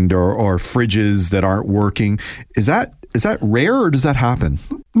cleaned or fridges that aren't working, is that rare or does that happen?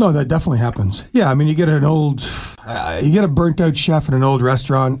 No, that definitely happens. Yeah, I mean, you get a burnt out chef in an old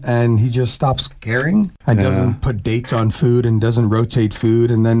restaurant and he just stops caring and doesn't put dates on food and doesn't rotate food.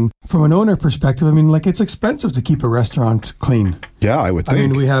 And then from an owner perspective, I mean, like, it's expensive to keep a restaurant clean. Yeah, I would think. I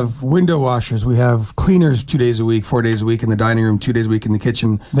mean, we have window washers, we have cleaners 2 days a week, 4 days a week in the dining room, 2 days a week in the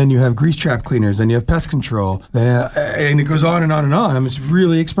kitchen. Then you have grease trap cleaners, then you have pest control, and it goes on and on and on. I mean, it's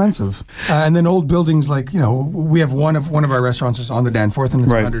really expensive. And then old buildings, like, we have one of our restaurants is on the Danforth, and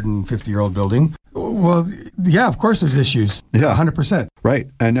it's a 150-year-old building. Well, yeah, of course there's issues. Yeah. 100%. Right.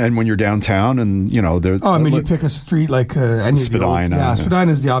 And when you're downtown and, you pick a street like Spadina.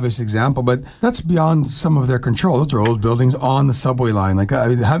 Spadina is the obvious example, but that's beyond some of their control. Those are old buildings on the subway line. Like,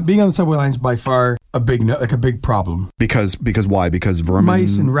 being on the subway line is by far a big problem. Because why? Because vermin?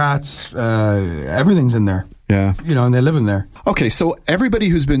 Mice and rats, everything's in there. Yeah. And they live in there. Okay, so everybody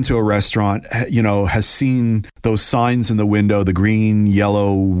who's been to a restaurant, has seen those signs in the window, the green,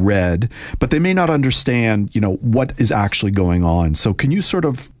 yellow, red, but they may not understand, what is actually going on. So can you sort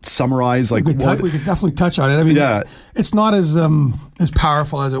of summarize, like, we could definitely touch on it. I mean, it's not as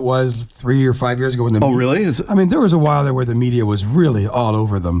powerful as it was 3 or 5 years ago when the media, really? There was a while there where the media was really all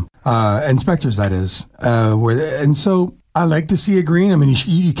over them. Inspectors, that is. And so I like to see a green. I mean,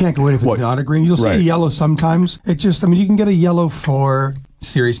 you can't go in if it's not a green. You'll see a yellow sometimes. You can get a yellow for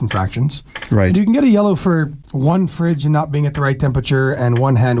serious infractions. Right. And you can get a yellow for one fridge not being at the right temperature and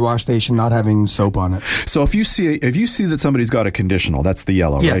one hand wash station not having soap on it. So if you see that somebody's got a conditional, that's the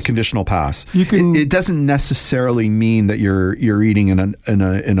yellow, right? Conditional pass. It doesn't necessarily mean that you're eating in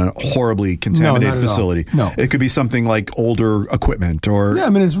a horribly contaminated facility. No. It could be something like older equipment or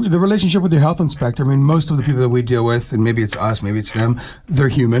it's the relationship with your health inspector. I mean, most of the people that we deal with, and maybe it's us, maybe it's them, they're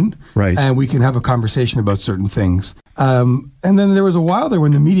human. Right. And we can have a conversation about certain things. And then there was a while there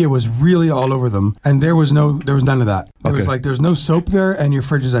when the media was really all over them, and there was none of that. There's no soap there, and your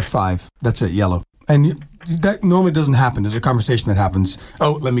fridge is at 5. That's it, yellow. And that normally doesn't happen. There's a conversation that happens.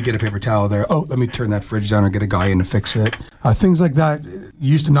 Oh, let me get a paper towel there. Oh, let me turn that fridge down or get a guy in to fix it. Things like that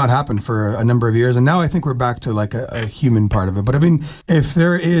used to not happen for a number of years. And now I think we're back to like a human part of it. But I mean, if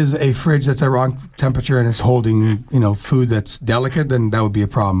there is a fridge that's at wrong temperature and it's holding, food that's delicate, then that would be a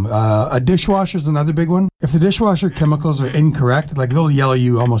problem. A dishwasher is another big one. If the dishwasher chemicals are incorrect, like they'll yellow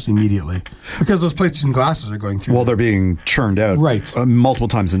you almost immediately because those plates and glasses are going through. Well, they're being churned out multiple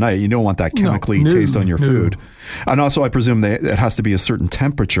times a night. You don't want that chemically taste on your food. And also, I presume that it has to be a certain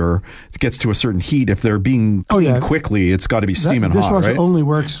temperature. It gets to a certain heat. If they're being cleaned quickly, it's got to be steaming hot, right? Dishwasher only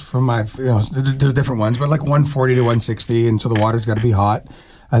works from there's different ones, but like 140 to 160, and so the water's got to be hot.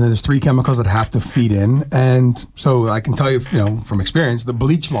 And then there's 3 chemicals that have to feed in. And so I can tell you, from experience, the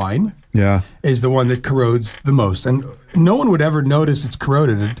bleach line is the one that corrodes the most. And no one would ever notice it's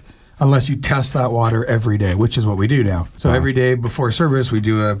corroded unless you test that water every day, which is what we do now. So every day before service, we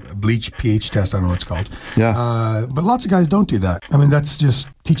do a bleach pH test. I don't know what it's called. Yeah. But lots of guys don't do that. I mean, that's just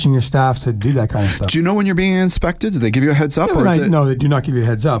teaching your staff to do that kind of stuff. Do you know when you're being inspected? Do they give you a heads up? No, they do not give you a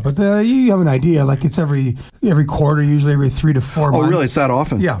heads up. But you have an idea. Like it's every quarter, usually every 3 to 4 months. Oh, really? It's that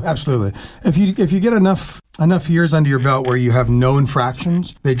often? Yeah, absolutely. If you get enough years under your belt where you have no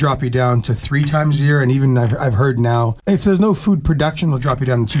infractions, they drop you down to 3 times a year. And even I've heard now, if there's no food production, they'll drop you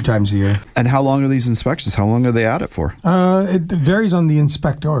down to 2 times a year. And how long are these inspections? How long are they at it for? It varies on the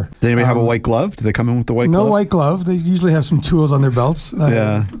inspector. Does anybody have a white glove? Do they come in with the white glove? No white glove. They usually have some tools on their belts.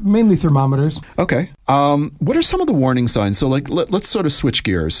 Mainly thermometers. Okay. What are some of the warning signs? So let's sort of switch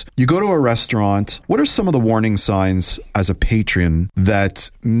gears. You go to a restaurant. What are some of the warning signs as a patron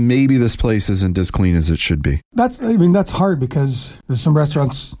that maybe this place isn't as clean as it should be? That's hard because there's some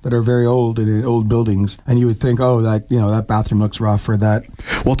restaurants that are very old and in old buildings, and you would think, that bathroom looks rough or that.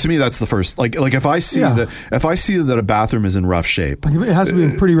 Well, to me, that's the first. Like if I see that a bathroom is in rough shape, like if it has to be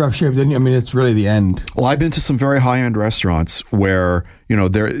in pretty rough shape. Then it's really the end. Well, I've been to some very high end restaurants where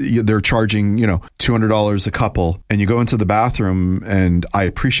they're charging $200 a couple, and you go into the bathroom, and I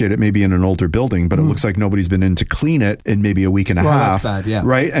appreciate it maybe in an older building, but it looks like nobody's been in to clean it in maybe a week and a half. That's bad, yeah.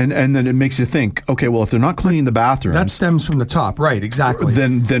 Right, and then it makes you think, okay, well, if they're not cleaning the bathrooms, that stems from the top, right? Exactly.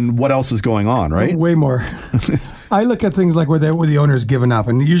 Then what else is going on, right? Way more. I look at things like where the owner's given up,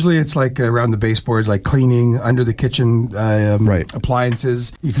 and usually it's like around the baseboards, like cleaning under the kitchen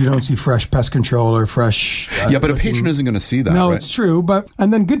appliances. If you don't see fresh pest control or fresh, but a patron isn't going to see that. No, right? It's true.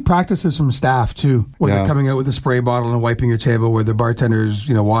 And then good practices from staff too, when they're coming out with a spray bottle and wiping your table, where the bartender's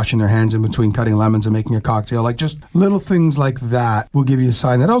washing their hands in between cutting lemons and making a cocktail. Like just little things like that will give you a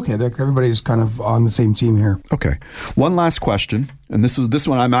sign that everybody's kind of on the same team here. Okay, one last question, and this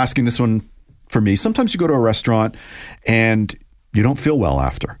one I'm asking this one. For me, sometimes you go to a restaurant and you don't feel well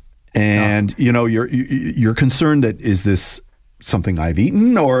after, and you're concerned that is this something I've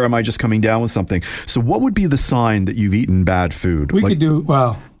eaten, or am I just coming down with something? So what would be the sign that you've eaten bad food? We could do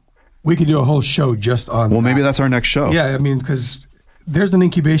a whole show just on that. Maybe that's our next show. Yeah, I mean, because there's an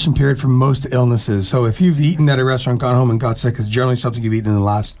incubation period for most illnesses. So if you've eaten at a restaurant, gone home and got sick, it's generally something you've eaten in the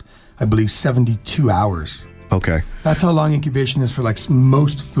last, I believe, 72 hours. Okay. That's how long incubation is for like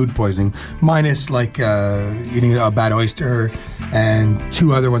most food poisoning, minus like eating a bad oyster and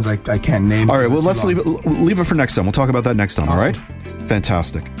 2 other ones I can't name. All right, well, let's leave it for next time. We'll talk about that next time, awesome. All right?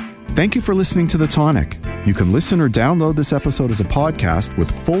 Fantastic. Thank you for listening to The Tonic. You can listen or download this episode as a podcast with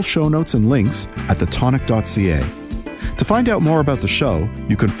full show notes and links at thetonic.ca. To find out more about the show,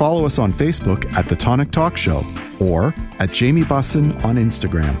 you can follow us on Facebook at The Tonic Talk Show or at Jamie Bussin on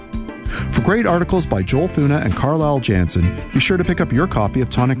Instagram. For great articles by Joel Thuna and Carlisle Jansen, be sure to pick up your copy of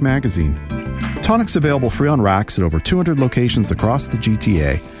Tonic Magazine. Tonic's available free on racks at over 200 locations across the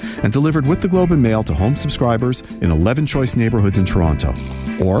GTA and delivered with the Globe and Mail to home subscribers in 11 choice neighborhoods in Toronto.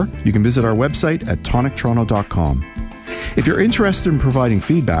 Or you can visit our website at tonictoronto.com. If you're interested in providing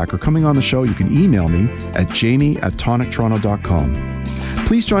feedback or coming on the show, you can email me at jamie@tonictoronto.com.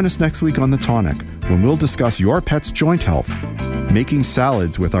 Please join us next week on The Tonic when we'll discuss your pet's joint health, making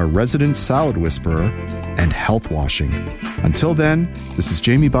salads with our resident salad whisperer, and health washing. Until then, this is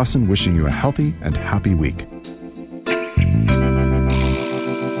Jamie Bussin wishing you a healthy and happy week.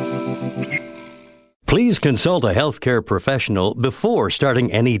 Please consult a healthcare professional before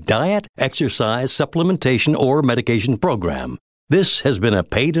starting any diet, exercise, supplementation, or medication program. This has been a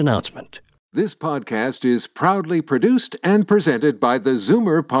paid announcement. This podcast is proudly produced and presented by the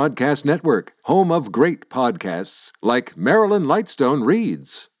Zoomer Podcast Network, home of great podcasts like Marilyn Lightstone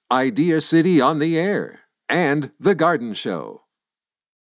Reads, Idea City on the Air, and The Garden Show.